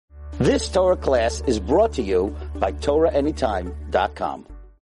This Torah class is brought to you by TorahAnytime.com.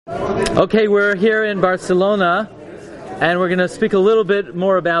 Okay, we're here in Barcelona, and we're going to speak a little bit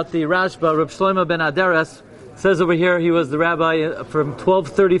more about the Rashba. Reb Shlomo ben Aderes says over here he was the rabbi from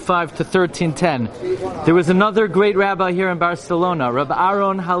 1235 to 1310. There was another great rabbi here in Barcelona, Reb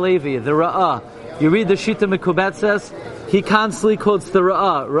Aharon HaLevi, the Ra'ah. You read the Shita Mekubetzes, he constantly quotes the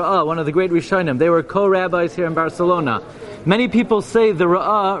Ra'ah, one of the great Rishonim. They were co-rabbis here in Barcelona. Many people say the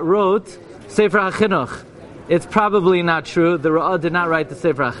Ra'ah wrote Sefer HaChinuch. It's probably not true. The Ra'ah did not write the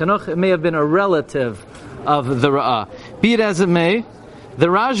Sefer HaChinuch. It may have been a relative of the Ra'ah. Be it as it may, the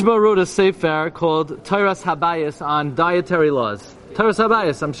Rashba wrote a Sefer called Toras Habayis on dietary laws. Toras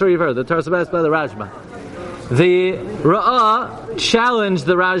Habayis, I'm sure you've heard. The Toras Habayis by the Rashba. The Ra'ah challenged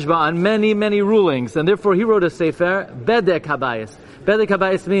the Rashba on many, many rulings, and therefore he wrote a Sefer, Bedek Habayis. Bedek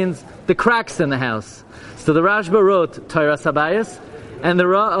Habayis means the cracks in the house. So the Rashba wrote Toras Habayis, and the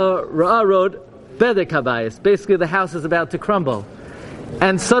Ra'ah wrote Bedek Habayis. Basically, the house is about to crumble.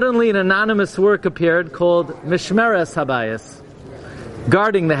 And suddenly an anonymous work appeared called Mishmeres Habayis,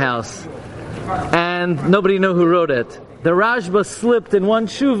 guarding the house. And nobody knew who wrote it. The Rashba slipped in one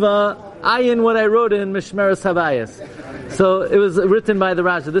tshuva, ayin what I wrote in Mishmeres Habayis. So it was written by the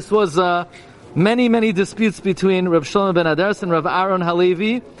Rashba. This was many, many disputes between Reb Shlomo ben Aderes and Reb Aharon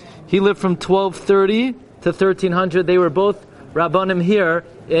HaLevi. He lived from 1230 to 1300. They were both Rabbanim here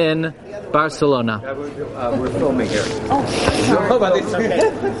in Barcelona. We're filming here. Oh,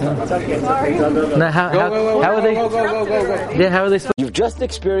 now, how are they? Yeah, how are they? You've just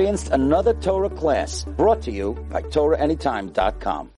experienced another Torah class brought to you by TorahAnytime.com.